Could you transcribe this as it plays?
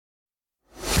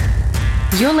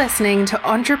You're listening to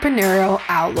Entrepreneurial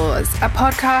Outlaws, a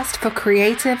podcast for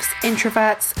creatives,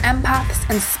 introverts, empaths,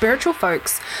 and spiritual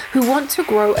folks who want to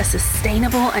grow a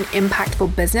sustainable and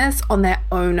impactful business on their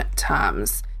own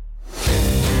terms.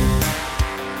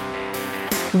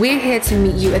 We're here to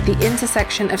meet you at the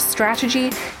intersection of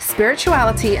strategy,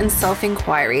 spirituality, and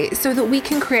self-inquiry so that we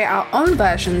can create our own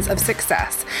versions of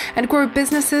success and grow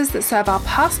businesses that serve our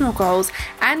personal goals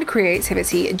and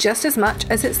creativity just as much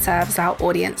as it serves our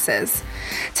audiences.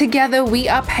 Together, we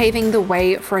are paving the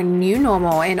way for a new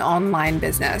normal in online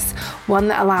business, one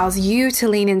that allows you to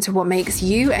lean into what makes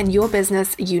you and your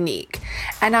business unique.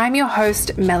 And I'm your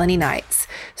host, Melanie Knights,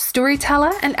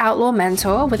 storyteller and outlaw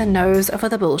mentor with a nose for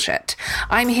the bullshit.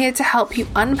 I'm here to help you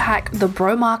unpack the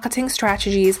bro marketing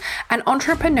strategies and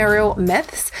entrepreneurial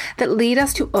myths that lead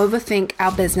us to overthink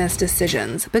our business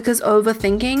decisions, because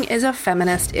overthinking is a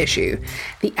feminist issue.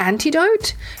 The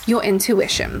antidote? Your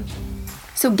intuition.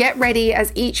 So get ready,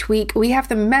 as each week we have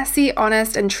the messy,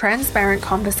 honest, and transparent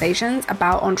conversations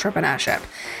about entrepreneurship,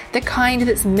 the kind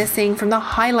that's missing from the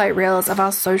highlight reels of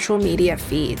our social media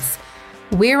feeds.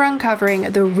 We're uncovering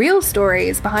the real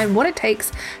stories behind what it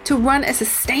takes to run a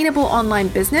sustainable online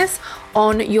business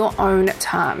on your own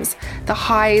terms, the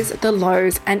highs, the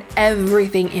lows, and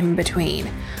everything in between.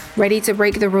 Ready to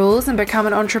break the rules and become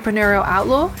an entrepreneurial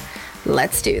outlaw?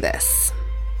 Let's do this.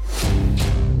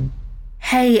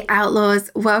 Hey Outlaws,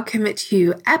 welcome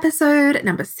to episode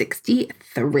number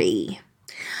 63.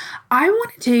 I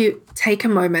wanted to take a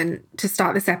moment to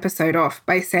start this episode off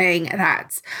by saying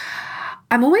that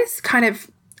I'm always kind of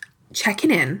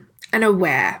checking in and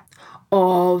aware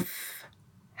of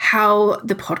how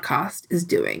the podcast is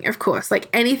doing. Of course, like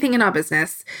anything in our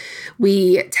business,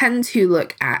 we tend to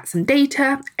look at some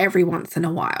data every once in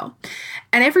a while.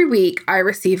 And every week I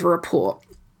receive a report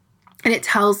and it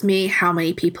tells me how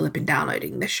many people have been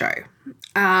downloading the show.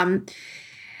 And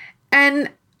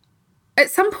at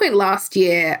some point last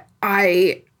year,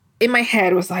 in my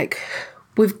head was like,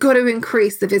 we've got to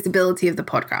increase the visibility of the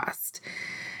podcast.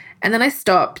 And then I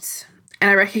stopped and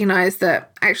I recognized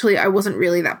that actually I wasn't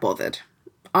really that bothered.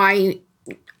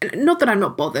 Not that I'm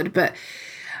not bothered, but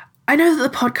I know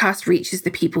that the podcast reaches the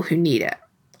people who need it.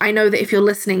 I know that if you're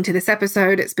listening to this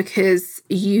episode, it's because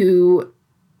you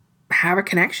have a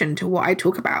connection to what I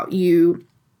talk about. You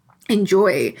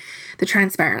enjoy the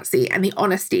transparency and the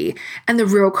honesty and the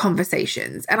real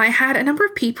conversations. And I had a number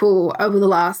of people over the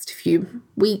last few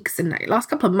weeks and the last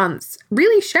couple of months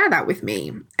really share that with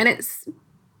me. And it's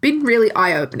been really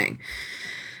eye-opening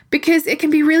because it can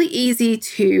be really easy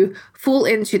to fall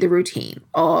into the routine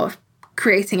of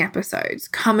creating episodes,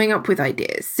 coming up with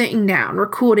ideas, sitting down,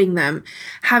 recording them,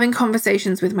 having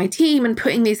conversations with my team and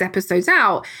putting these episodes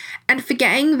out, and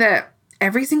forgetting that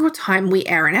every single time we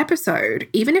air an episode,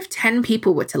 even if 10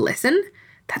 people were to listen,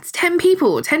 that's 10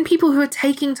 people who are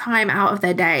taking time out of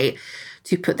their day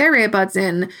to put their earbuds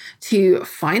in, to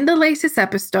find the latest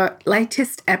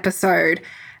episode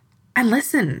and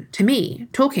listen to me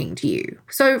talking to you.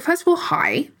 So first of all,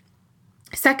 hi.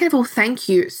 Second of all, thank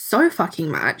you so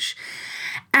fucking much.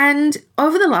 And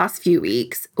over the last few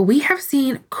weeks, we have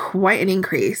seen quite an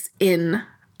increase in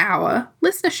our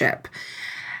listenership.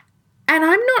 And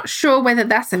I'm not sure whether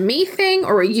that's a me thing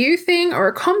or a you thing or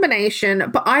a combination,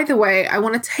 but either way, I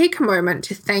want to take a moment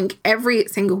to thank every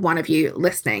single one of you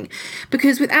listening,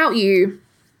 because without you,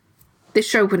 this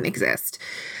show wouldn't exist.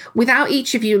 Without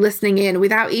each of you listening in,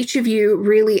 without each of you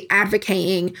really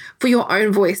advocating for your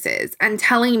own voices and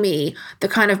telling me the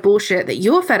kind of bullshit that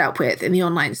you're fed up with in the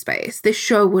online space, this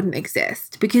show wouldn't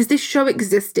exist, because this show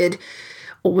existed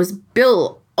or was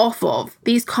built off of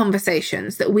these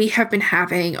conversations that we have been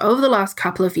having over the last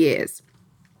couple of years.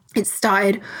 It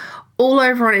started all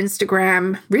over on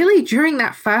Instagram, really during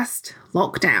that first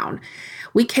lockdown.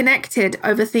 We connected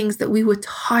over things that we were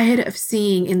tired of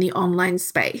seeing in the online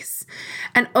space.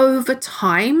 And over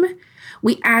time,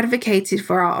 we advocated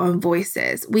for our own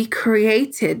voices. We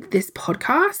created this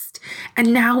podcast,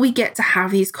 and now we get to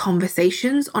have these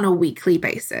conversations on a weekly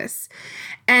basis.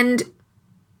 And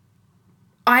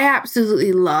I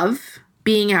absolutely love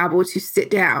being able to sit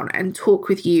down and talk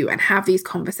with you and have these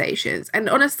conversations. And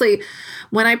honestly,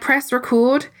 when I press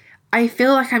record, I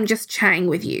feel like I'm just chatting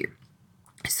with you.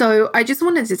 So I just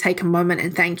wanted to take a moment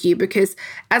and thank you because,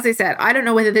 as I said, I don't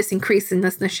know whether this increase in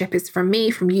listenership is from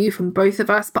me, from you, from both of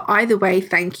us, but either way,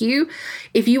 thank you.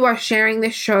 If you are sharing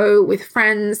this show with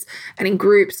friends and in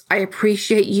groups, I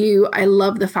appreciate you. I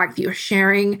love the fact that you're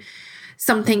sharing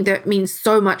something that means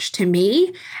so much to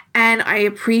me. And I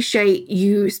appreciate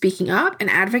you speaking up and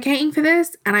advocating for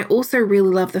this. And I also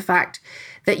really love the fact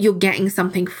that you're getting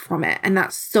something from it. And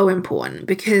that's so important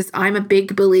because I'm a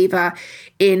big believer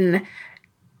in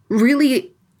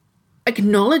really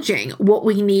acknowledging what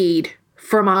we need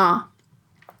from our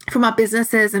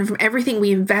businesses and from everything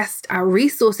we invest our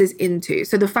resources into.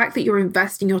 So the fact that you're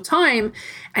investing your time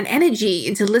and energy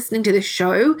into listening to this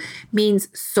show means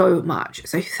so much.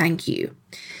 So thank you.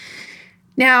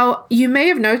 Now, you may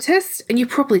have noticed, and you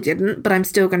probably didn't, but I'm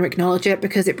still going to acknowledge it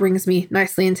because it brings me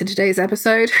nicely into today's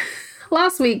episode.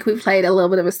 Last week, we played a little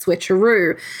bit of a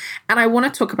switcheroo, and I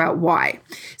want to talk about why.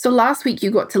 So last week,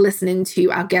 you got to listen into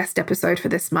our guest episode for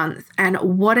this month, and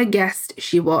what a guest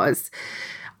she was.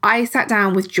 I sat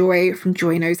down with Joy from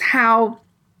Joy Knows How,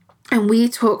 and we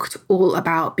talked all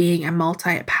about being a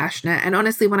multi-passionate. And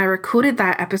honestly, when I recorded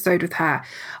that episode with her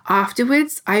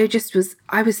afterwards, I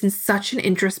was in such an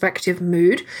introspective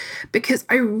mood because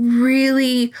I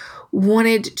really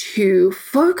wanted to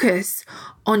focus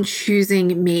on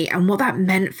choosing me and what that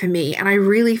meant for me. And I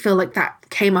really feel like that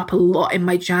came up a lot in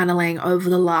my journaling over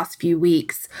the last few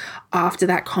weeks after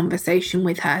that conversation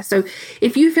with her. So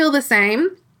if you feel the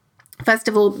same, first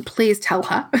of all, please tell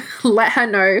her, let her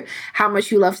know how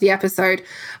much you loved the episode,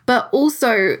 but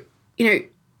also,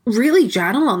 really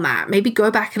journal on that. Maybe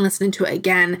go back and listen to it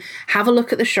again, have a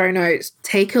look at the show notes,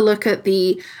 take a look at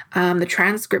the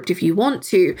transcript if you want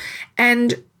to,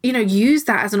 and, use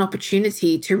that as an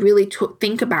opportunity to really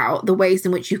think about the ways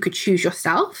in which you could choose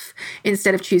yourself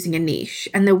instead of choosing a niche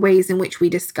and the ways in which we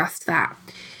discussed that.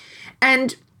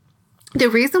 And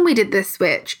the reason we did this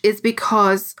switch is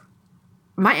because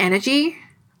my energy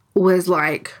was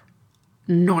like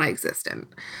non-existent.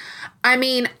 I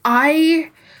mean,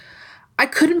 I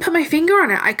couldn't put my finger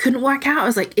on it. I couldn't work out. I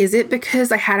was like, is it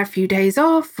because I had a few days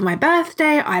off for my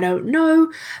birthday? I don't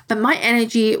know. But my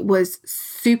energy was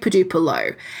super duper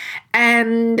low.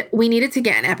 And we needed to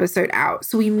get an episode out.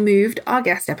 So we moved our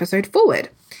guest episode forward.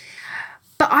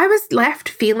 But I was left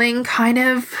feeling kind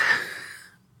of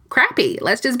crappy.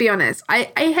 Let's just be honest.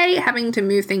 I hate having to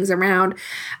move things around.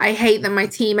 I hate that my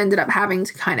team ended up having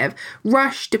to kind of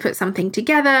rush to put something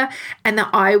together and that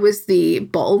I was the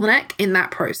bottleneck in that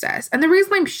process. And the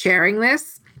reason I'm sharing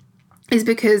this is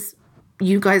because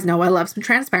you guys know I love some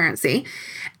transparency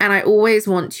and I always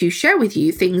want to share with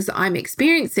you things that I'm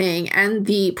experiencing and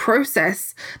the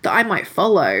process that I might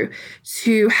follow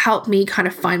to help me kind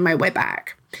of find my way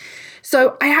back.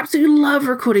 So I absolutely love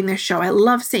recording this show. I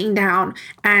love sitting down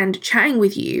and chatting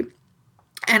with you.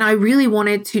 And I really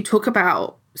wanted to talk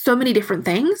about so many different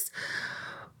things.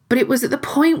 But it was at the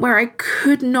point where I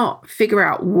could not figure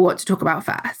out what to talk about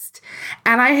first.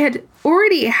 And I had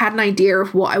already had an idea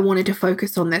of what I wanted to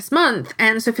focus on this month.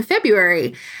 And so for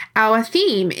February, our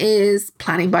theme is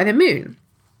Planning by the Moon.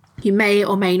 You may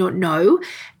or may not know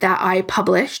that I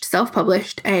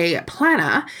self-published a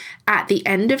planner at the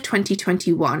end of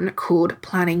 2021 called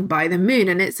Planning by the Moon.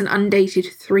 And it's an undated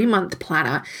 3-month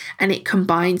planner and it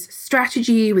combines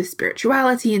strategy with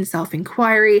spirituality and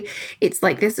self-inquiry. It's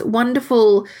like this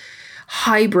wonderful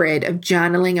hybrid of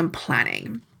journaling and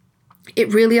planning.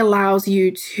 It really allows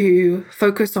you to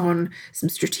focus on some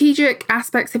strategic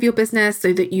aspects of your business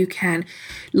so that you can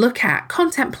look at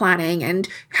content planning and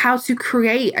how to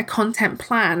create a content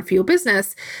plan for your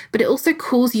business. But it also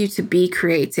calls you to be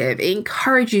creative. It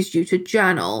encourages you to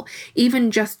journal,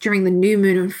 even just during the new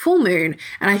moon and full moon.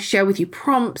 And I share with you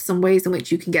prompts and ways in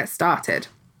which you can get started.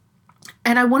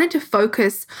 And I wanted to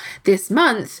focus this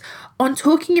month on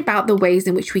talking about the ways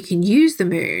in which we can use the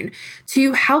moon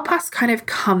to help us kind of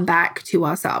come back to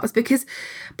ourselves, because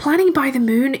planning by the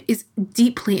moon is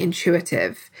deeply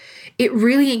intuitive. It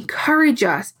really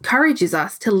encourages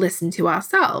us to listen to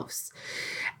ourselves.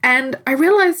 And I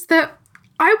realized that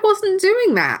I wasn't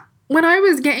doing that. When I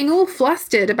was getting all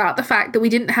flustered about the fact that we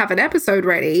didn't have an episode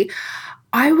ready,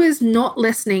 I was not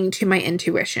listening to my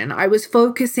intuition. I was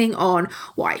focusing on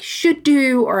what I should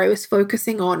do, or I was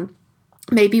focusing on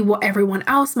maybe what everyone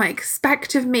else might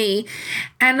expect of me.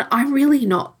 And I'm really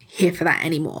not here for that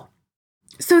anymore.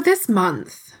 So this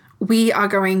month, we are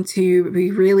going to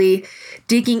be really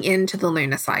digging into the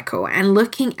lunar cycle and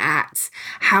looking at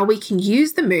how we can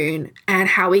use the moon and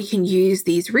how we can use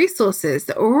these resources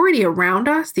that are already around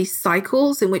us, these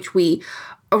cycles in which we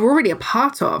are already a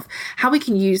part of, how we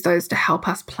can use those to help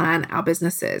us plan our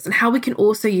businesses and how we can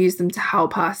also use them to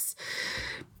help us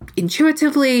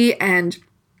intuitively and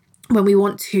when we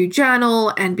want to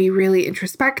journal and be really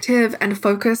introspective and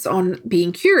focus on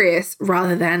being curious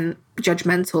rather than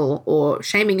judgmental or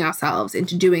shaming ourselves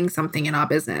into doing something in our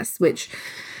business, which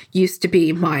used to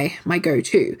be my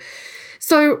go-to.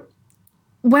 So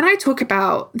when I talk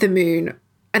about the moon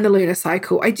and the lunar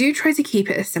cycle, I do try to keep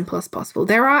it as simple as possible.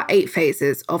 There are 8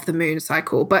 phases of the moon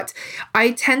cycle, but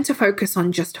I tend to focus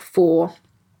on just 4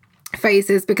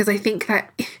 phases because I think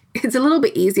that it's a little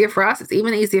bit easier for us. It's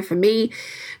even easier for me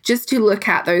just to look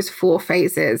at those 4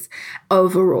 phases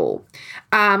overall.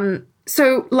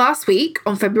 So last week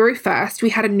on February 1st,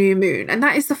 we had a new moon, and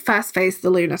that is the first phase of the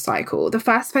lunar cycle. The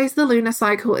first phase of the lunar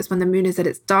cycle is when the moon is at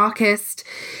its darkest.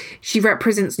 She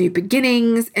represents new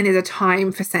beginnings and is a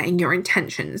time for setting your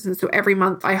intentions. And so every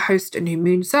month I host a new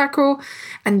moon circle,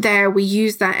 and there we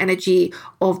use that energy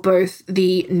of both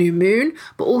the new moon,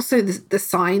 but also the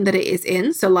sign that it is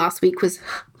in. So last week was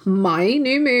my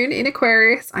new moon in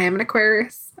Aquarius. I am an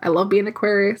Aquarius. I love being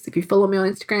Aquarius. If you follow me on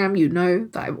Instagram, you know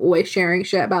that I'm always sharing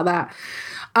shit about that.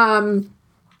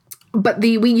 But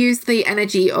we use the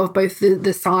energy of both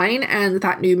the sign and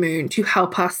that new moon to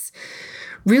help us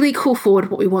really call forward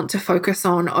what we want to focus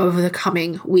on over the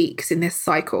coming weeks in this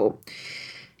cycle.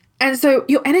 And so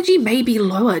your energy may be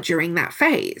lower during that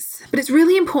phase, but it's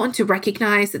really important to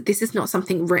recognize that this is not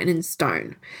something written in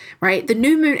stone, right? The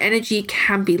new moon energy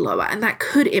can be lower and that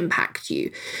could impact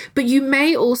you, but you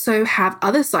may also have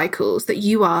other cycles that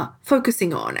you are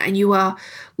focusing on and you are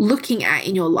looking at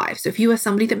in your life. So if you are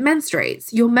somebody that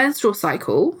menstruates, your menstrual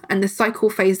cycle and the cycle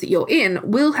phase that you're in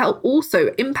will help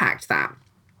also impact that.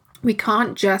 We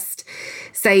can't just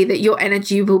say that your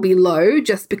energy will be low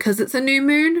just because it's a new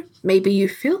moon. Maybe you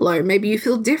feel low. Maybe you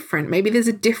feel different. Maybe there's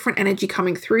a different energy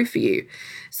coming through for you.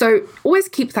 So always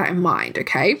keep that in mind,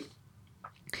 okay?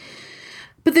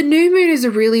 But the new moon is a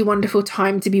really wonderful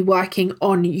time to be working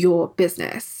on your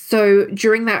business. So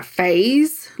during that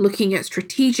phase, looking at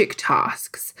strategic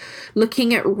tasks,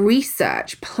 looking at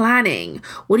research, planning,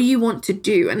 what do you want to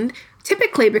do? And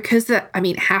typically because it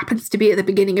happens to be at the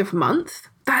beginning of a month,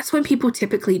 that's when people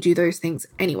typically do those things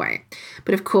anyway.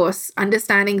 But of course,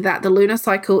 understanding that the lunar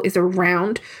cycle is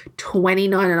around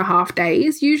 29 and a half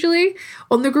days usually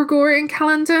on the Gregorian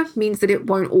calendar means that it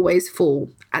won't always fall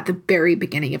at the very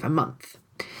beginning of a month.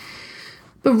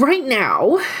 But right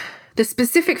now, the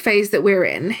specific phase that we're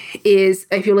in is,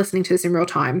 if you're listening to this in real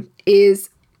time, is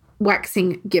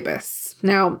waxing gibbous.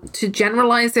 Now, to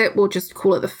generalize it, we'll just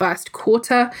call it the first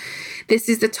quarter. This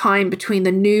is the time between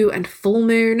the new and full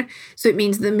moon. So it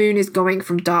means the moon is going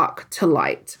from dark to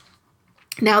light.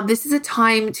 Now, this is a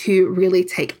time to really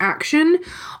take action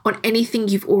on anything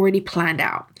you've already planned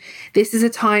out. This is a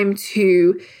time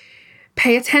to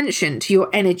pay attention to your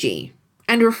energy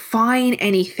and refine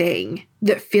anything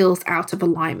that feels out of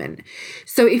alignment.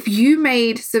 So if you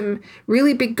made some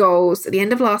really big goals at the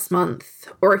end of last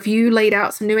month, or if you laid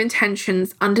out some new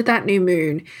intentions under that new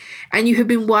moon and you have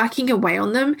been working away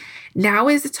on them, now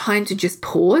is the time to just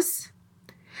pause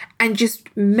and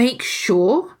just make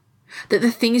sure that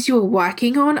the things you are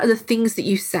working on are the things that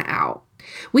you set out.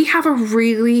 We have a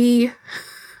really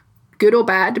good or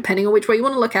bad, depending on which way you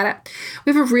want to look at it.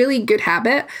 We have a really good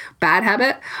habit, bad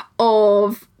habit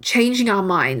of changing our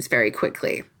minds very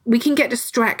quickly. We can get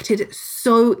distracted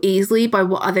so easily by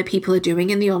what other people are doing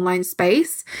in the online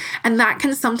space, and that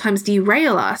can sometimes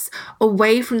derail us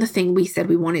away from the thing we said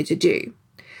we wanted to do,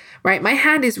 right? My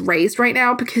hand is raised right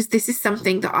now because this is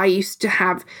something that I used to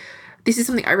have. This is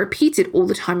something I repeated all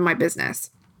the time in my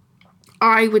business.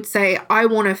 I would say, I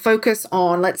want to focus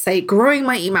on, let's say, growing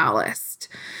my email list.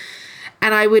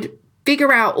 And I would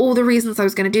figure out all the reasons I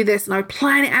was going to do this, and I would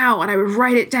plan it out and I would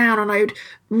write it down and I would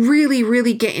really,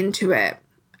 really get into it.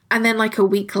 And then like a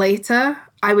week later,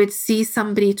 I would see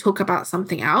somebody talk about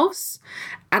something else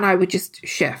and I would just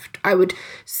shift. I would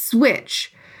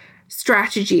switch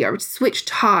strategy. I would switch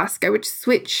task. I would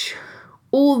switch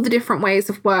all the different ways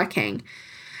of working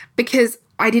because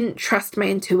I didn't trust my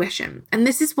intuition. And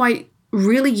this is why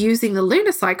really using the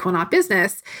lunar cycle in our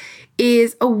business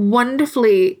is a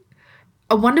wonderfully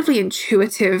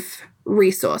intuitive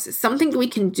resource. It's something that we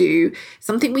can do,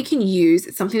 something we can use.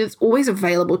 It's something that's always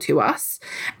available to us,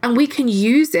 and we can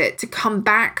use it to come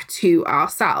back to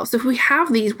ourselves. So if we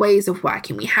have these ways of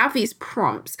working, we have these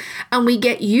prompts, and we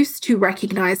get used to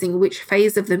recognizing which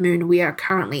phase of the moon we are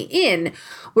currently in,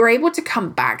 we're able to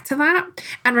come back to that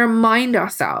and remind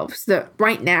ourselves that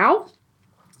right now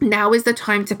is the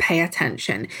time to pay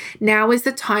attention. Now is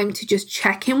the time to just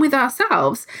check in with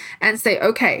ourselves and say,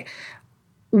 okay,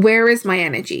 where is my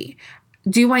energy?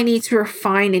 Do I need to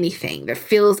refine anything that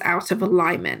feels out of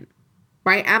alignment,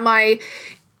 right? Am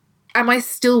I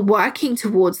still working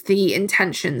towards the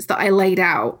intentions that I laid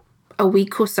out a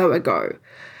week or so ago?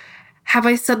 Have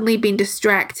I suddenly been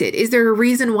distracted? Is there a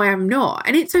reason why I'm not?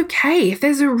 And it's okay. If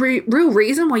there's a real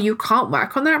reason why you can't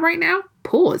work on that right now,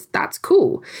 pause. That's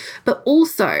cool. But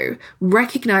also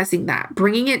recognizing that,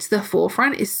 bringing it to the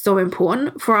forefront is so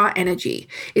important for our energy.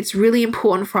 It's really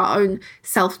important for our own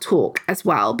self-talk as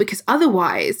well, because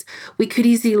otherwise we could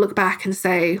easily look back and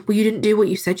say, well, you didn't do what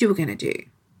you said you were going to do.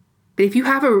 But if you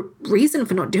have a reason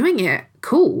for not doing it,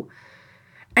 cool.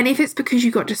 And if it's because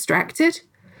you got distracted,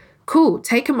 cool,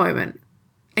 take a moment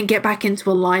and get back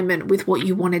into alignment with what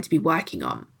you wanted to be working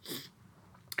on.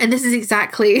 And this is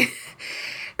exactly,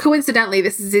 coincidentally,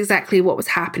 this is exactly what was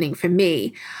happening for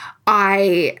me.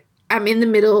 I am in the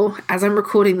middle, as I'm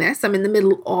recording this, I'm in the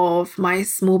middle of my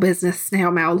small business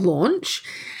snail mail launch.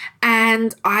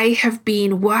 And I have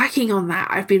been working on that.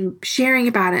 I've been sharing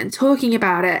about it and talking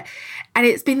about it. And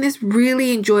it's been this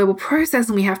really enjoyable process.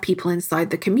 And we have people inside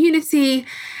the community.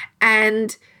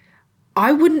 And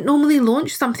I wouldn't normally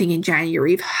launch something in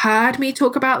January. You've heard me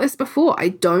talk about this before. I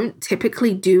don't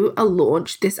typically do a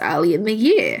launch this early in the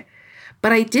year,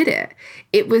 but I did it.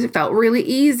 It felt really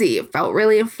easy. It felt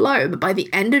really in flow. But by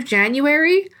the end of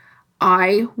January,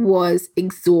 I was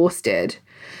exhausted.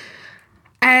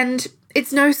 And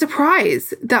it's no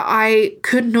surprise that I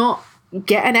could not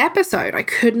get an episode. I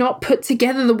could not put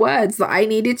together the words that I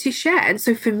needed to share. And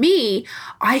so for me,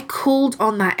 I called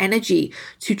on that energy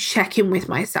to check in with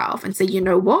myself and say, you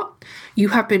know what? You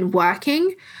have been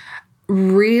working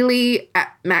really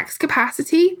at max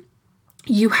capacity.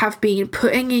 You have been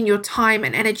putting in your time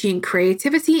and energy and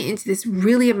creativity into this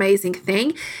really amazing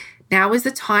thing. Now is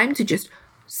the time to just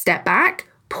step back,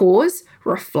 pause,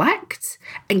 reflect,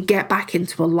 and get back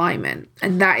into alignment.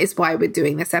 And that is why we're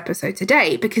doing this episode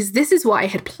today, because this is what I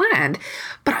had planned,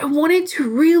 but I wanted to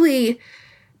really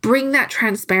bring that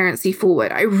transparency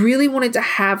forward. I really wanted to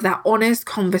have that honest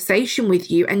conversation with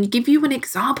you and give you an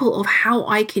example of how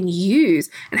I can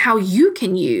use and how you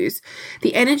can use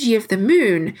the energy of the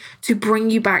moon to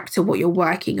bring you back to what you're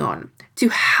working on, to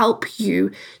help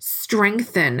you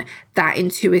strengthen that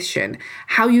intuition,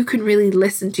 how you can really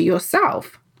listen to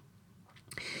yourself.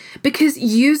 Because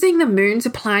using the moon to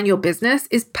plan your business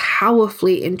is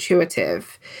powerfully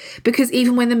intuitive. Because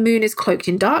even when the moon is cloaked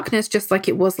in darkness, just like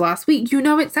it was last week, you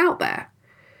know it's out there,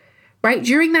 right?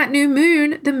 During that new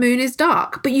moon, the moon is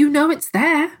dark, but you know it's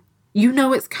there. You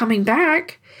know it's coming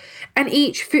back. And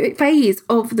each phase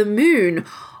of the moon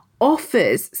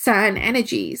offers certain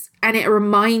energies, and it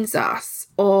reminds us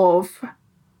of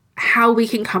how we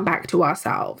can come back to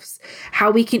ourselves, how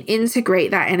we can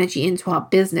integrate that energy into our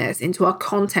business, into our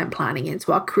content planning,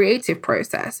 into our creative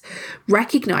process,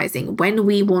 recognizing when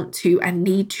we want to and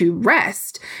need to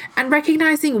rest, and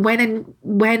recognizing when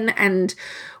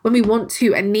we want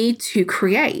to and need to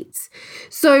create.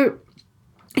 So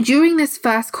during this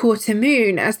first quarter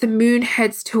moon, as the moon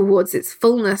heads towards its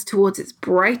fullness, towards its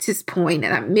brightest point, at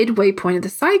that midway point of the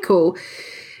cycle,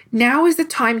 now is the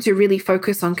time to really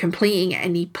focus on completing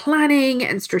any planning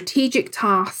and strategic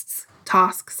tasks,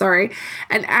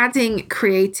 and adding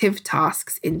creative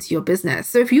tasks into your business.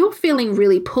 So if you're feeling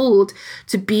really pulled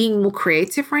to being more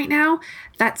creative right now,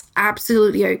 that's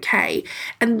absolutely okay.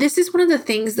 And this is one of the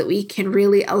things that we can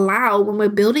really allow when we're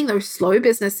building those slow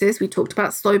businesses. We talked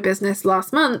about slow business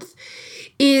last month,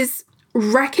 is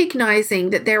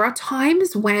recognizing that there are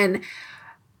times when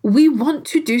we want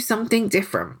to do something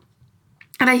different.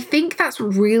 And I think that's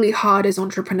really hard as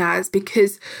entrepreneurs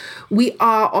because we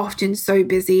are often so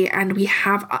busy, and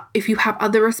if you have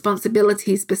other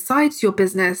responsibilities besides your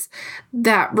business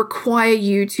that require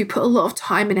you to put a lot of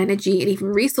time and energy and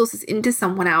even resources into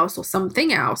someone else or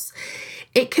something else,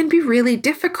 it can be really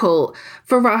difficult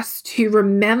for us to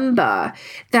remember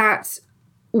that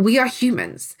we are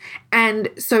humans. And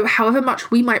so however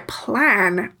much we might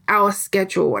plan our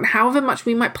schedule and however much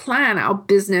we might plan our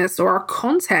business or our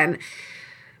content,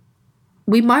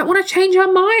 we might want to change our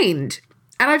mind.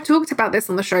 And I've talked about this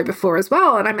on the show before as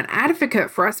well. And I'm an advocate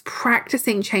for us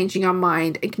practicing changing our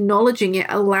mind, acknowledging it,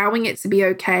 allowing it to be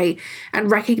okay,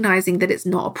 and recognizing that it's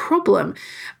not a problem.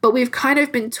 But we've kind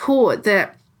of been taught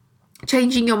that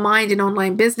changing your mind in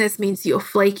online business means you're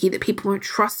flaky, that people won't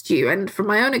trust you. And from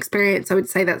my own experience, I would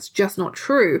say that's just not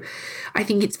true. I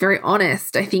think it's very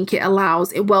honest. I think it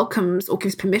welcomes or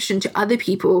gives permission to other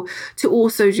people to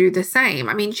also do the same.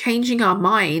 I mean, changing our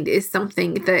mind is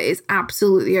something that is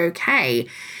absolutely okay.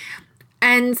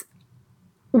 And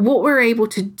what we're able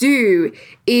to do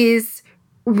is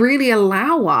really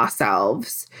allow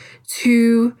ourselves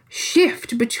to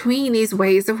shift between these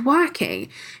ways of working,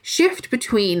 shift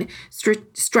between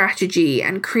strategy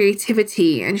and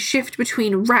creativity, and shift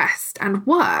between rest and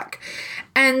work.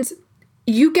 And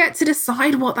you get to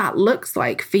decide what that looks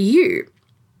like for you.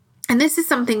 And this is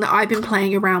something that I've been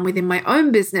playing around with in my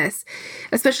own business,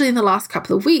 especially in the last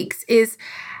couple of weeks, is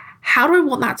how do I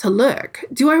want that to look?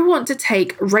 Do I want to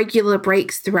take regular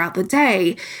breaks throughout the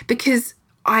day? Because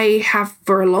I have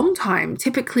for a long time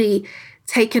typically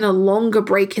taken a longer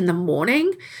break in the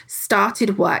morning,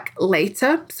 started work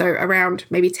later, so around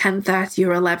maybe 10:30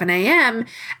 or 11 a.m.,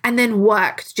 and then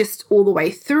worked just all the way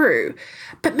through.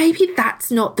 But maybe that's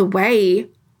not the way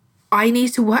I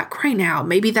need to work right now.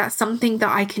 Maybe that's something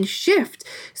that I can shift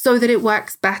so that it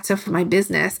works better for my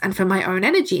business and for my own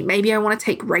energy. Maybe I want to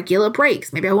take regular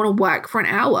breaks. Maybe I want to work for an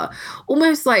hour,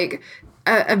 almost like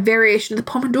a variation of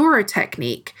the Pomodoro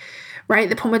technique, right?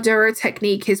 The Pomodoro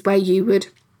technique is where you would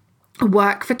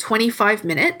work for 25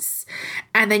 minutes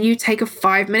and then you take a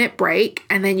 5-minute break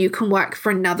and then you can work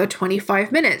for another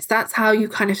 25 minutes. That's how you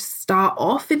kind of start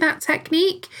off in that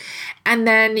technique. And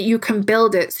then you can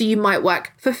build it. So you might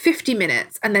work for 50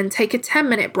 minutes and then take a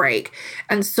 10-minute break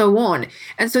and so on.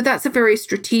 And so that's a very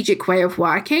strategic way of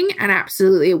working. And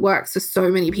absolutely it works for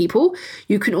so many people.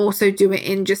 You can also do it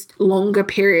in just longer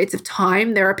periods of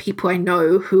time. There are people I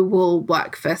know who will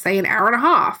work for, say, an hour and a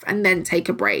half and then take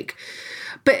a break.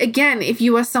 But again, if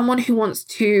you are someone who wants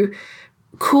to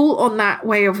cool on that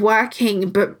way of working,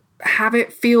 but have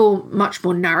it feel much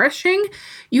more nourishing,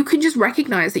 you can just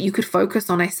recognize that you could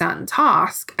focus on a certain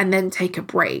task and then take a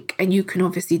break. And you can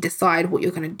obviously decide what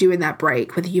you're going to do in that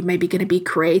break, whether you're maybe going to be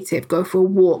creative, go for a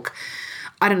walk,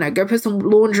 I don't know, go put some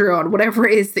laundry on, whatever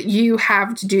it is that you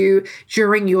have to do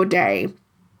during your day.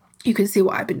 You can see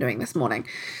what I've been doing this morning.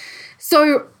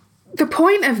 So the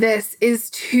point of this is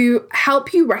to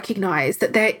help you recognize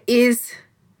that there is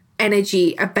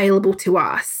energy available to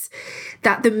us,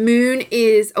 that the moon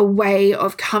is a way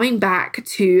of coming back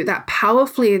to that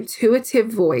powerfully intuitive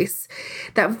voice,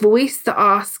 that voice that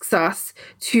asks us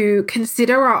to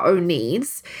consider our own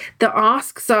needs, that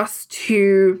asks us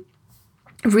to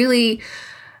really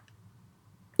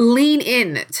lean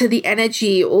in to the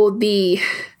energy or the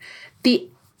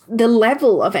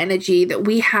level of energy that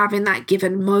we have in that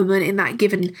given moment, in that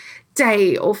given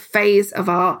day or phase of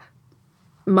our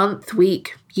month,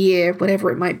 week, year,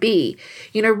 whatever it might be.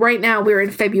 You know, right now we're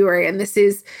in February and this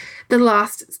is the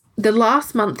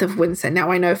last month of winter.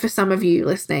 Now I know for some of you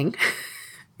listening,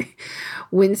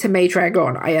 winter may drag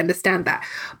on. I understand that.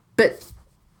 But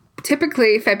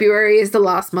typically February is the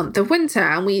last month of winter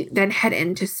and we then head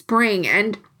into spring.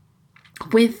 And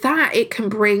with that, it can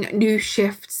bring new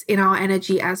shifts in our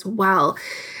energy as well.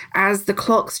 As the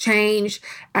clocks change,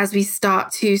 as we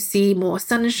start to see more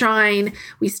sunshine,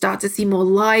 we start to see more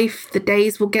life, the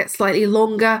days will get slightly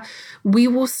longer, we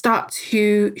will start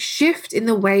to shift in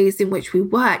the ways in which we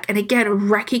work. And again,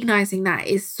 recognizing that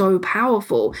is so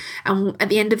powerful. And at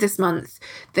the end of this month,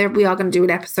 we are going to do an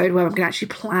episode where I'm going to actually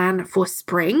plan for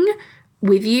spring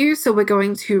with you. So we're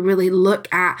going to really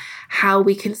look at how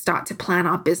we can start to plan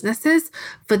our businesses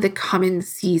for the coming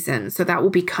season. So that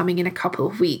will be coming in a couple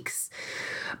of weeks.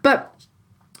 But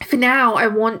for now, I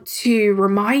want to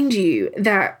remind you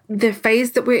that the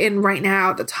phase that we're in right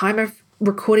now, the time of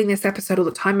recording this episode or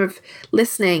the time of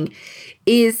listening,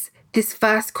 is this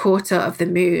first quarter of the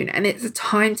moon, and it's a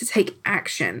time to take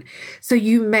action. So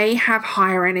you may have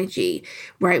higher energy,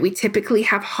 right? We typically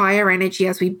have higher energy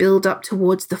as we build up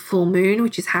towards the full moon,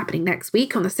 which is happening next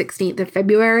week on the 16th of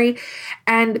February.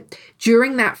 And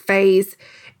during that phase,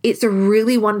 it's a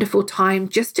really wonderful time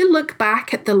just to look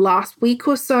back at the last week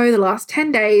or so, the last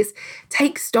 10 days,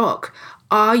 take stock.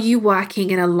 Are you working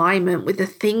in alignment with the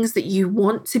things that you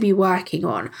want to be working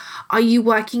on? Are you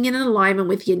working in alignment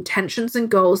with the intentions and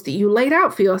goals that you laid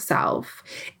out for yourself?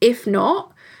 If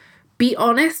not, be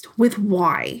honest with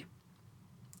why.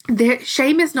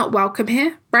 Shame is not welcome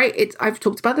here, right? I've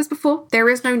talked about this before. There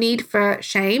is no need for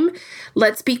shame.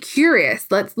 Let's be curious.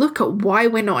 Let's look at why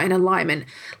we're not in alignment.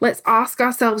 Let's ask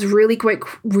ourselves really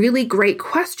great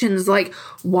questions like,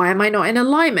 why am I not in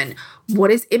alignment?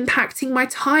 What is impacting my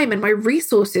time and my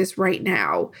resources right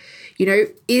now? You know,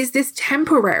 is this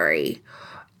temporary?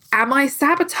 Am I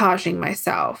sabotaging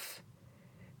myself?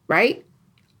 Right?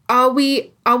 Are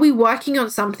we working on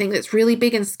something that's really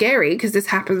big and scary? Because this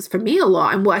happens for me a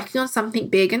lot. I'm working on something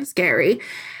big and scary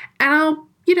and I'll,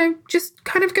 just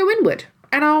kind of go inward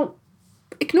and I'll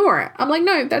ignore it. I'm like,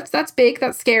 no, that's big,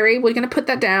 that's scary. We're going to put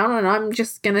that down and I'm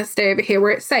just going to stay over here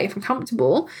where it's safe and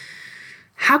comfortable.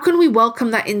 How can we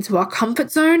welcome that into our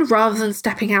comfort zone rather than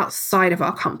stepping outside of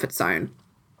our comfort zone?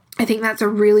 I think that's a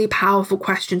really powerful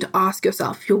question to ask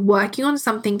yourself. If you're working on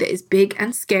something that is big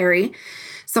and scary,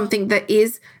 something that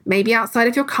is maybe outside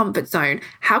of your comfort zone,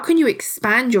 how can you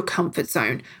expand your comfort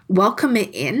zone, welcome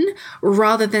it in,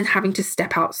 rather than having to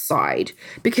step outside?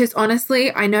 Because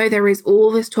honestly, I know there is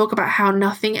all this talk about how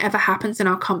nothing ever happens in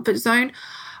our comfort zone.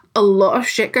 A lot of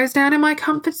shit goes down in my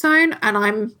comfort zone, and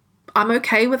I'm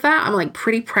okay with that. I'm like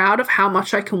pretty proud of how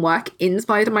much I can work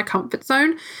inside of my comfort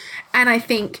zone. And I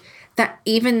think that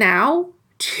even now,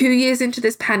 2 years into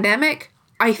this pandemic,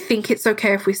 I think it's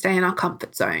okay if we stay in our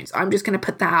comfort zones. I'm just going to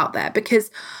put that out there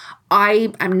because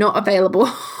I am not available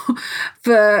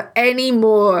for any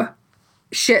more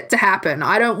shit to happen.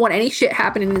 I don't want any shit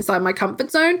happening inside my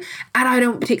comfort zone, and I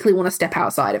don't particularly want to step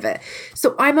outside of it.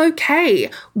 So I'm okay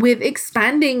with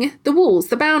expanding the walls,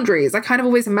 the boundaries. I kind of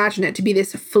always imagine it to be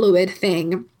this fluid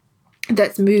thing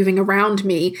that's moving around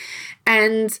me.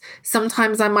 And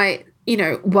sometimes I might,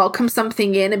 welcome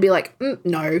something in and be like,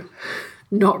 no,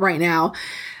 not right now.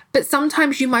 But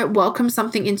sometimes you might welcome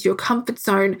something into your comfort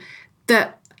zone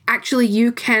that actually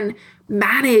you can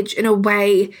manage in a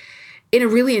way, in a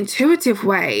really intuitive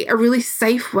way, a really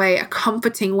safe way, a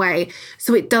comforting way,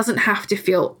 so it doesn't have to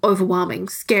feel overwhelming,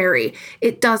 scary.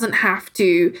 It doesn't have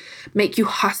to make you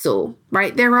hustle,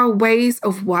 right? There are ways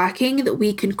of working that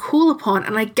we can call upon,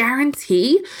 and I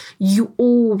guarantee you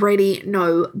already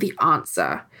know the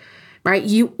answer, right?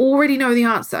 You already know the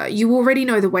answer. You already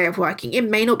know the way of working. It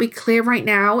may not be clear right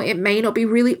now. It may not be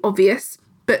really obvious,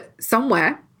 but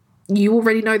somewhere you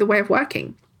already know the way of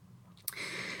working.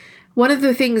 One of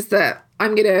the things that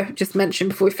I'm going to just mention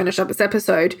before we finish up this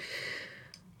episode,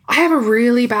 I have a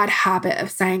really bad habit of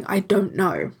saying, I don't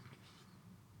know.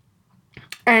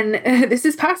 And this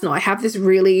is personal. I have this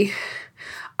really,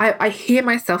 I hear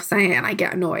myself saying it and I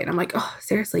get annoyed. I'm like, oh,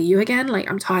 seriously, you again? Like,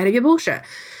 I'm tired of your bullshit.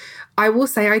 I will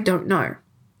say I don't know,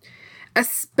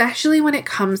 especially when it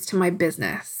comes to my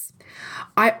business.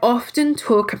 I often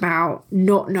talk about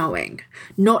not knowing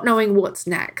what's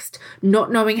next,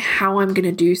 not knowing how I'm going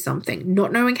to do something,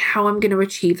 not knowing how I'm going to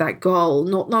achieve that goal,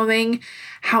 not knowing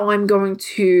how I'm going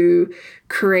to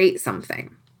create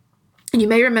something. And you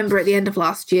may remember at the end of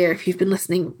last year, if you've been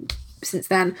listening since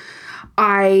then,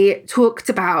 I talked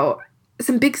about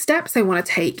some big steps I want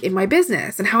to take in my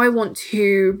business and how I want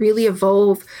to really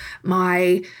evolve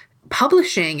my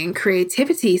publishing and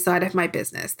creativity side of my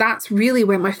business. That's really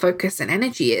where my focus and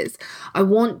energy is. I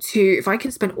want to, if I can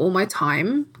spend all my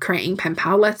time creating pen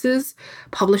pal letters,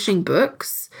 publishing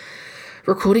books,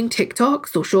 recording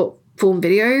TikToks or short form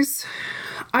videos,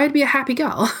 I'd be a happy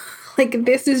girl. Like,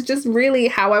 this is just really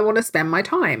how I want to spend my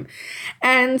time.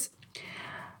 And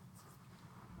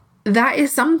that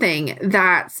is something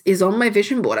that is on my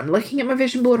vision board. I'm looking at my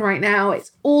vision board right now.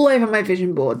 It's all over my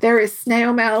vision board. There is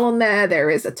snail mail on there.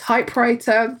 There is a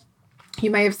typewriter.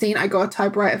 You may have seen I got a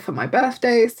typewriter for my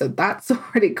birthday, so that's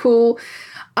already cool.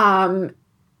 There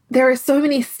are so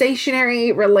many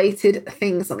stationery related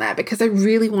things on there because I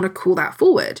really want to call that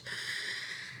forward.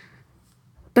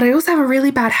 But I also have a really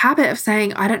bad habit of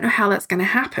saying, I don't know how that's going to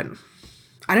happen.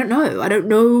 I don't know. I don't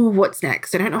know what's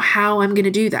next. I don't know how I'm going to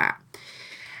do that.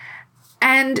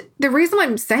 And the reason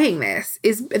I'm saying this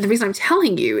is, the reason I'm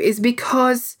telling you is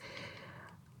because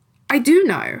I do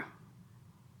know.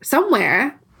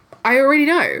 Somewhere, I already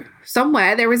know.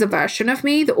 Somewhere there is a version of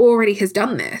me that already has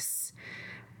done this.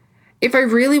 If I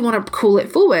really want to call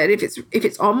it forward, if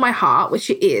it's on my heart,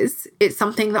 which it is, it's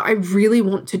something that I really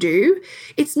want to do.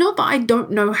 It's not that I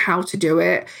don't know how to do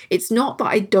it. It's not that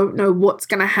I don't know what's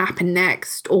going to happen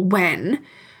next or when.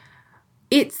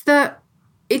 It's that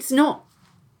it's not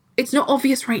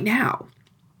obvious right now.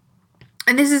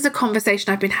 And this is a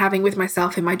conversation I've been having with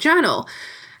myself in my journal.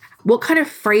 What kind of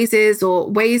phrases or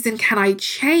ways in can I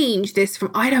change this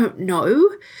from I don't know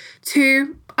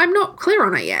to I'm not clear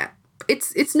on it yet.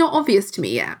 It's not obvious to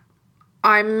me yet.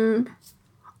 I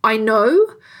know,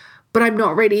 but I'm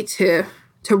not ready to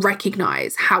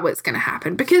recognize how it's going to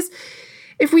happen. Because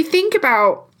if we think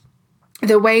about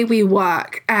the way we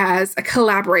work as a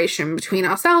collaboration between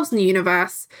ourselves and the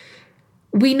universe,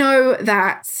 we know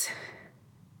that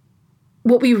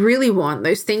what we really want,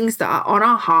 those things that are on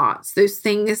our hearts, those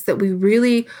things that we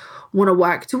really want to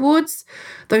work towards,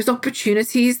 those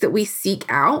opportunities that we seek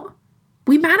out,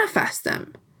 we manifest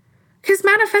them. Because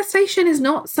manifestation is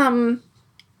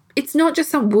it's not just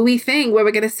some wooey thing where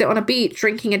we're going to sit on a beach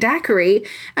drinking a daiquiri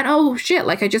and, oh shit,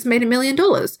 like I just made $1 million.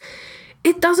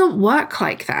 It doesn't work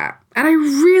like that. And I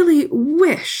really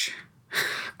wish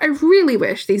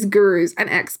these gurus and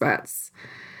experts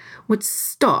would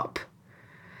stop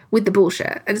with the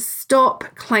bullshit and stop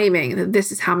claiming that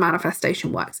this is how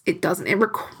manifestation works. It doesn't. It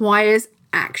requires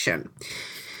action.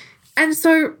 And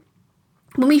so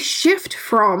when we shift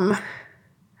from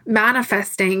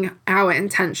manifesting our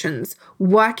intentions,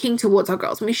 working towards our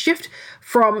goals, when we shift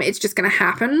from it's just going to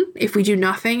happen if we do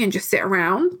nothing and just sit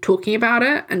around talking about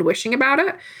it and wishing about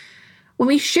it, when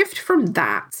we shift from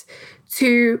that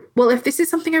to, well, if this is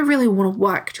something I really want to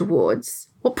work towards,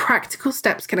 what practical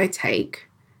steps can I take,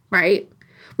 right?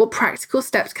 What practical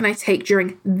steps can I take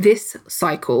during this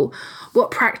cycle? What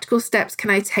practical steps can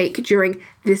I take during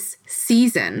this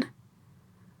season?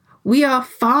 we are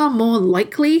far more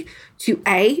likely to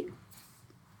A,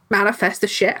 manifest the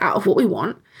shit out of what we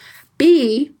want,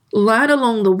 B, learn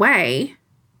along the way.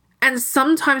 And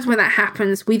sometimes when that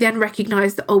happens, we then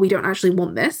recognize that, oh, we don't actually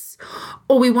want this,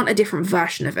 or we want a different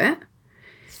version of it.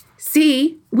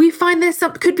 C, we find there's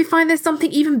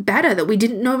something even better that we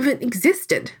didn't know it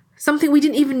existed, something we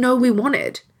didn't even know we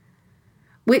wanted,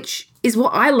 which is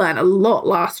what I learned a lot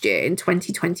last year in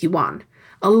 2021.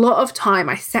 A lot of time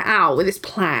I set out with this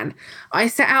plan. I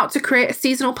set out to create a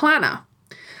seasonal planner.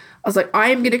 I was like, I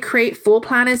am going to create 4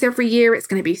 planners every year. It's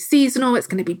going to be seasonal. It's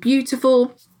going to be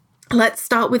beautiful. Let's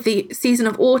start with the season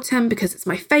of autumn because it's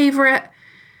my favorite.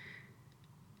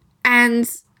 And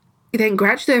then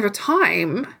gradually over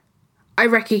time, I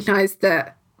recognized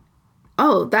that,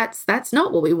 oh, that's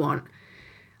not what we want.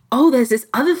 Oh, there's this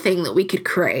other thing that we could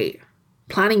create,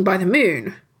 Planning by the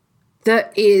Moon,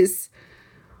 that is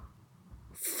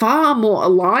far more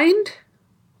aligned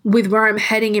with where I'm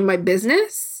heading in my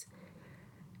business.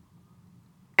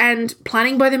 And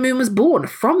Planning by the Moon was born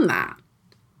from that.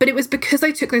 But it was because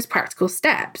I took those practical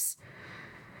steps.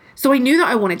 So I knew that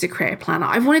I wanted to create a planner.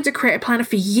 I've wanted to create a planner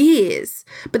for years,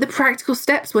 but the practical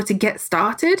steps were to get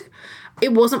started.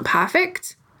 It wasn't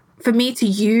perfect for me to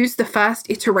use the first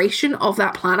iteration of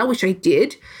that planner, which I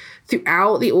did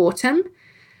throughout the autumn,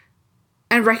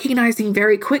 and recognizing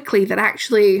very quickly that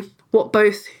actually what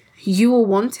both you all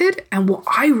wanted and what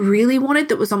I really wanted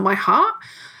that was on my heart,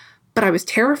 but I was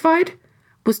terrified,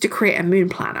 was to create a moon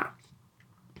planner.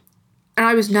 And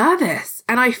I was nervous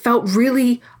and I felt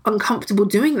really uncomfortable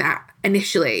doing that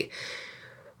initially.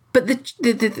 But the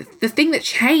thing that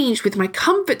changed with my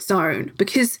comfort zone,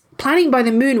 because Planning by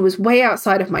the Moon was way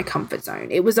outside of my comfort zone.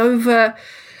 It was over,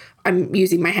 I'm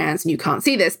using my hands and you can't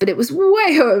see this, but it was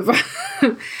way over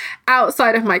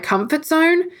outside of my comfort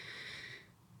zone.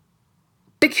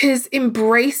 Because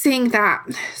embracing that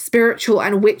spiritual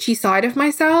and witchy side of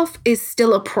myself is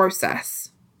still a process.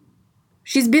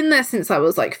 She's been there since I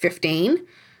was like 15.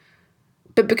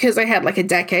 But because I had like a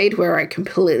decade where I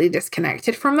completely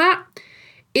disconnected from that,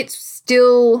 it's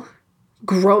still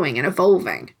growing and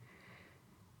evolving.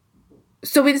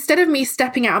 So instead of me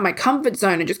stepping out of my comfort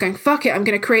zone and just going, fuck it, I'm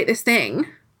going to create this thing,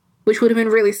 which would have been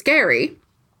really scary,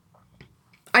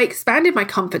 I expanded my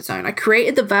comfort zone. I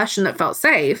created the version that felt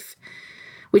safe,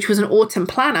 which was an autumn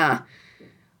planner,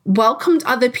 welcomed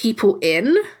other people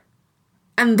in,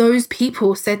 and those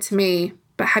people said to me,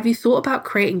 but have you thought about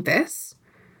creating this?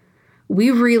 We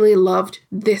really loved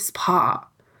this part.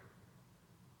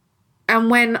 And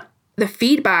when the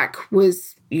feedback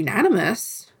was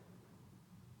unanimous,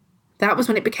 that was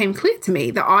when it became clear to me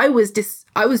that I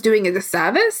was doing a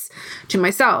disservice to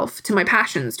myself, to my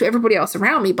passions, to everybody else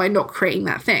around me by not creating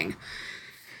that thing.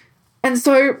 And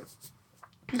so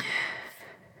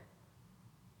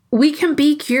we can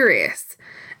be curious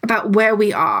about where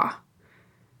we are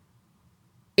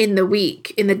in the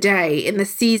week, in the day, in the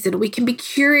season. We can be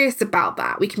curious about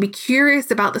that. We can be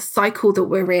curious about the cycle that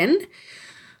we're in,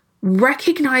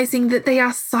 recognizing that they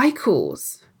are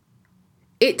cycles.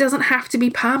 It doesn't have to be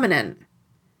permanent.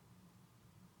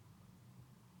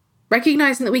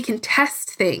 Recognizing that we can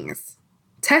test things,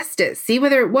 test it, see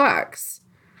whether it works.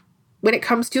 When it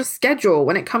comes to your schedule,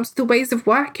 when it comes to the ways of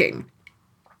working,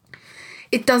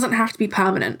 it doesn't have to be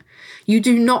permanent. You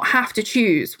do not have to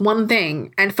choose one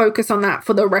thing and focus on that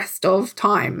for the rest of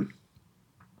time.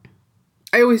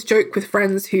 I always joke with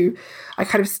friends who I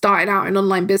kind of started out in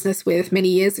online business with many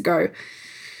years ago.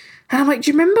 And I'm like,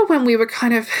 do you remember when we were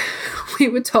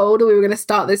told that we were going to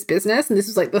start this business and this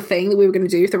was like the thing that we were going to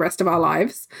do for the rest of our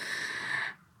lives?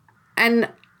 And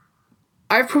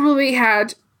I've probably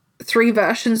had 3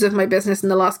 versions of my business in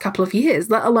the last couple of years,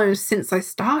 let alone since I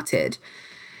started.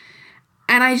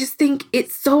 And I just think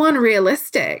it's so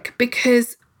unrealistic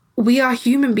because we are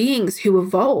human beings who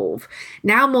evolve.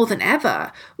 Now more than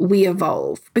ever, we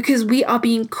evolve because we are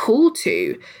being called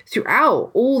to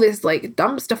throughout all this like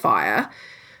dumpster fire.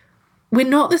 We're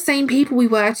not the same people we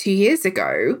were 2 years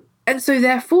ago. And so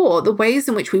therefore, the ways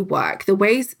in which we work, the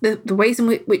ways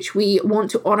in which we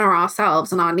want to honor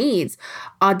ourselves and our needs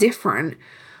are different.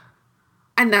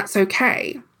 And that's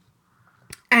okay.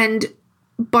 And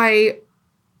by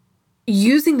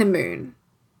using the moon,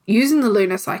 using the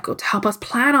lunar cycle to help us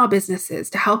plan our businesses,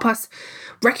 to help us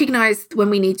recognize when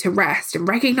we need to rest and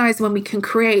recognize when we can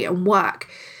create and work,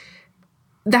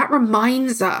 that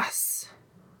reminds us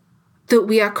that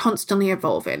we are constantly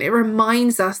evolving. It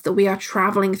reminds us that we are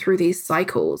traveling through these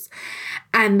cycles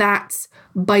and that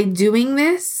by doing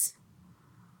this,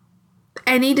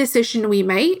 any decision we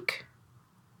make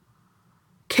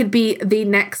could be the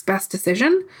next best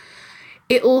decision.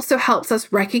 It also helps us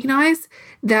recognize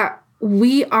that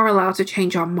we are allowed to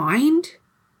change our mind,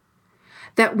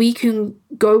 that we can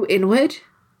go inward,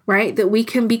 right? That we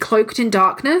can be cloaked in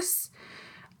darkness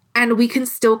and we can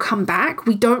still come back.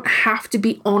 We don't have to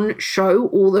be on show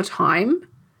all the time.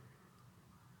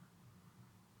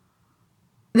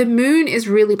 The moon is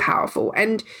really powerful,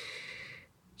 and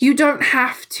you don't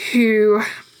have to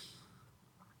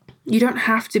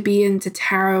be into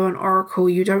tarot and oracle.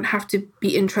 You don't have to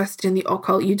be interested in the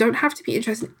occult. You don't have to be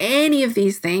interested in any of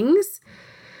these things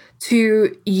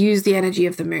to use the energy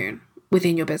of the moon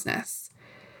within your business.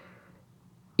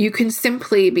 You can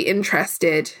simply be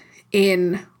interested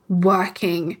in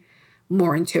working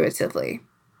more intuitively.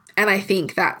 And I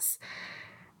think that's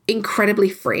incredibly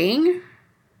freeing.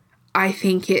 I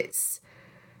think it's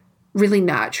really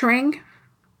nurturing.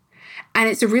 And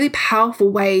it's a really powerful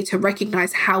way to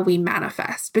recognize how we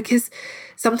manifest, because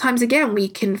sometimes, again, we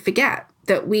can forget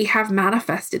that we have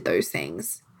manifested those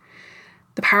things.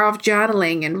 The power of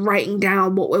journaling and writing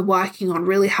down what we're working on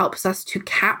really helps us to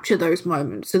capture those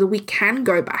moments so that we can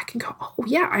go back and go, oh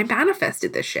yeah, I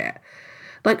manifested this shit.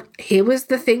 Like, here was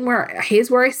the thing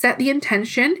here's where I set the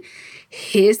intention.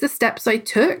 Here's the steps I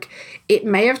took. It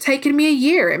may have taken me a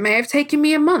year. It may have taken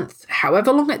me a month,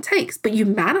 however long it takes, but you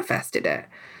manifested it.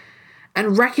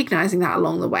 And recognizing that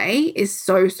along the way is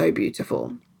so, so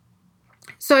beautiful.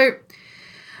 So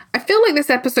I feel like this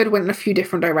episode went in a few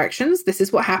different directions. This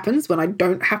is what happens when I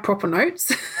don't have proper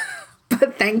notes.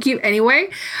 But thank you anyway.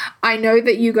 I know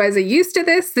that you guys are used to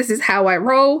this. This is how I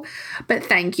roll. But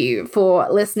thank you for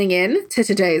listening in to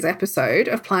today's episode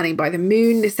of Planning by the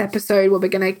Moon. This episode where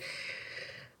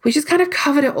we just kind of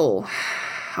covered it all.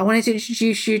 I wanted to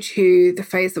introduce you to the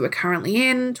phase that we're currently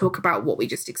in, talk about what we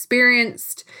just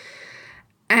experienced,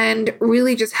 and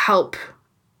really just help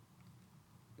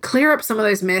clear up some of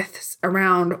those myths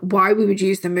around why we would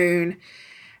use the moon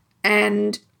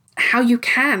and how you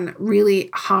can really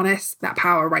harness that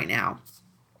power right now.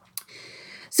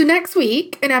 So next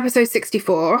week in episode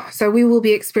 64, so we will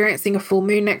be experiencing a full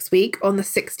moon next week on the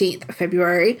 16th of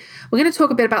February. We're going to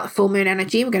talk a bit about the full moon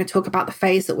energy. We're going to talk about the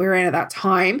phase that we're in at that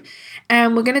time.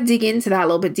 And we're going to dig into that a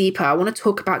little bit deeper. I want to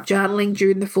talk about journaling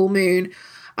during the full moon,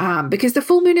 because the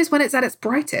full moon is when it's at its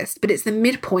brightest, but it's the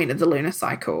midpoint of the lunar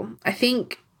cycle. I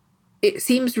think it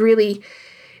seems really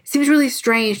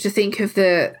strange to think of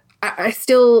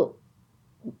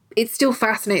it still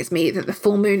fascinates me that the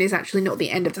full moon is actually not the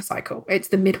end of the cycle. It's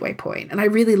the midway point. And I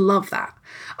really love that.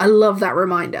 I love that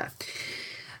reminder.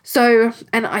 So,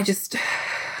 and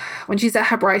when she's at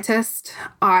her brightest,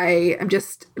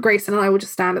 Grayson and I will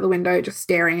just stand at the window, just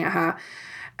staring at her.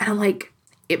 And I'm like,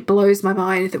 it blows my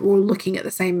mind that we're all looking at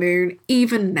the same moon.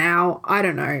 Even now, I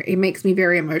don't know. It makes me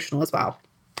very emotional as well.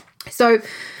 So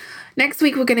next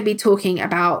week, we're going to be talking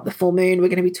about the full moon. We're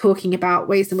going to be talking about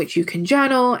ways in which you can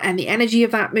journal and the energy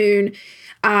of that moon.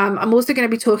 I'm also going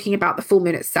to be talking about the full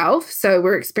moon itself. So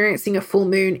we're experiencing a full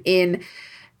moon in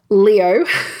Leo.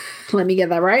 Let me get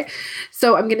that right.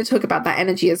 So I'm going to talk about that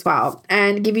energy as well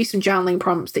and give you some journaling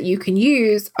prompts that you can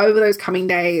use over those coming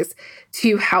days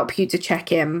to help you to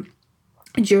check in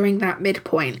during that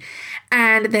midpoint.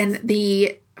 And then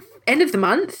the end of the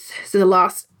month, so the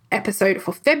last episode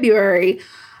for February,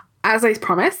 as I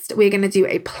promised, we're going to do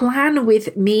a plan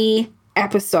with me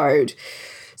episode.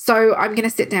 So I'm going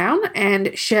to sit down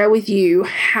and share with you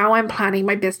how I'm planning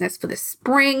my business for the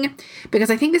spring, because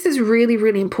I think this is really,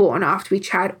 really important after we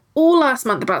chatted all last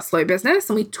month about slow business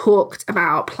and we talked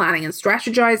about planning and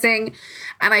strategizing.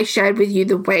 And I shared with you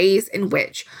the ways in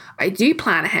which I do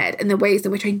plan ahead and the ways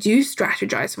in which I do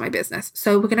strategize for my business.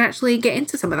 So we're going to actually get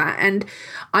into some of that. And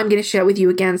I'm going to share with you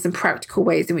again some practical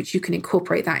ways in which you can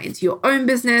incorporate that into your own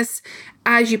business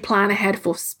as you plan ahead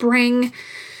for spring.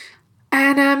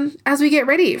 And as we get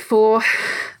ready for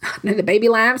the baby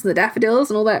lambs and the daffodils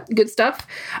and all that good stuff.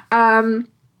 But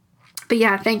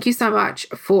yeah, thank you so much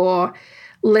for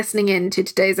listening in to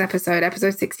today's episode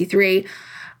 63.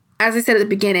 As I said at the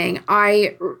beginning,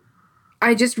 I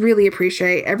just really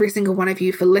appreciate every single one of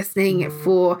you for listening,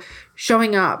 for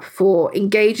showing up, for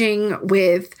engaging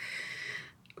with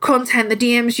content, the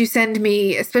DMs you send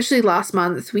me, especially last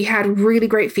month. We had really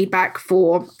great feedback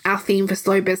for our theme for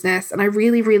slow business, and I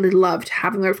really, really loved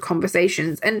having those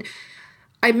conversations. And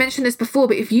I mentioned this before,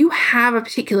 but if you have a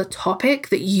particular topic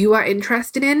that you are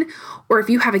interested in, or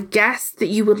if you have a guest that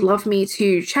you would love me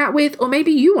to chat with, or maybe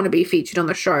you want to be featured on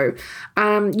the show,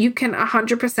 you can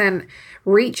 100%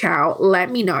 reach out,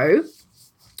 let me know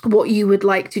what you would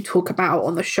like to talk about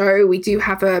on the show. We do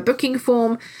have a booking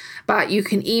form, but you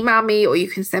can email me or you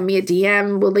can send me a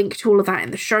DM. We'll link to all of that in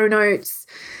the show notes.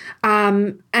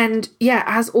 And yeah,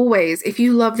 as always, if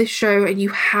you love this show and you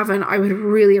haven't, I would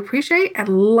really appreciate and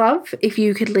love if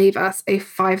you could leave us a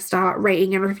 5-star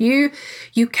rating and review.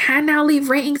 You can now leave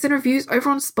ratings and reviews over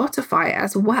on Spotify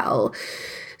as well.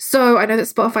 So I know that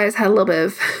Spotify has had a little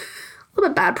bit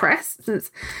bad press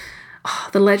since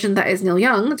the legend that is Neil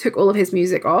Young took all of his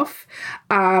music off.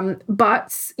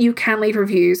 But you can leave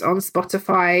reviews on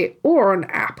Spotify or on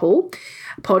Apple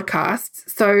Podcasts.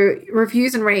 So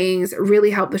reviews and ratings really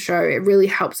help the show. It really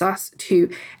helps us to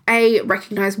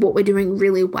recognize what we're doing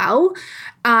really well.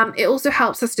 It also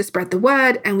helps us to spread the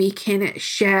word, and we can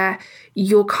share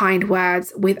your kind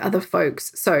words with other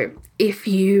folks. So if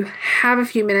you have a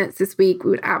few minutes this week, we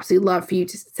would absolutely love for you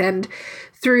to send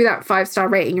through that 5-star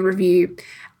rating and review.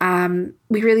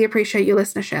 We really appreciate your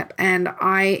listenership, and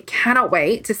I cannot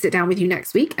wait to sit down with you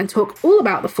next week and talk all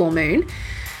about the full moon.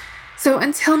 So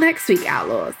until next week,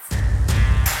 Outlaws.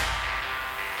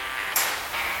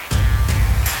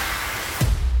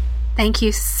 Thank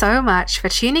you so much for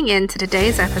tuning in to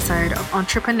today's episode of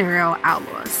Entrepreneurial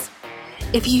Outlaws.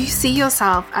 If you see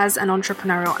yourself as an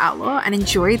entrepreneurial outlaw and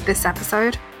enjoyed this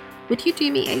episode, would you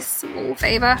do me a small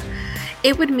favor?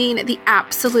 It would mean the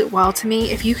absolute world to me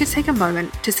if you could take a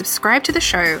moment to subscribe to the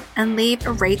show and leave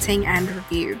a rating and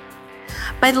review.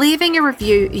 By leaving a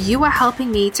review, you are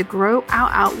helping me to grow our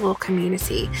outlaw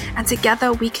community, and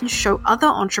together we can show other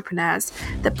entrepreneurs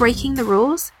that breaking the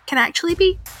rules can actually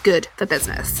be good for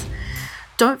business.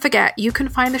 Don't forget, you can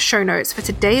find the show notes for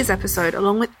today's episode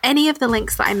along with any of the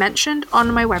links that I mentioned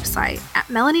on my website at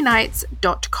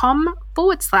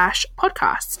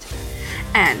melanieknights.com/podcast.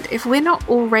 And if we're not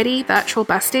already virtual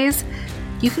besties,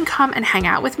 you can come and hang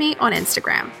out with me on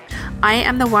Instagram. I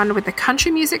am the one with the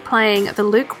country music playing, the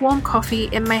lukewarm coffee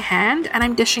in my hand, and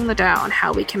I'm dishing the dough on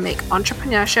how we can make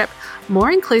entrepreneurship more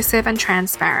inclusive and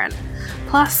transparent.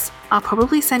 Plus, I'll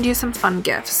probably send you some fun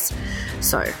gifts.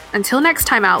 So, until next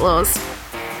time, Outlaws.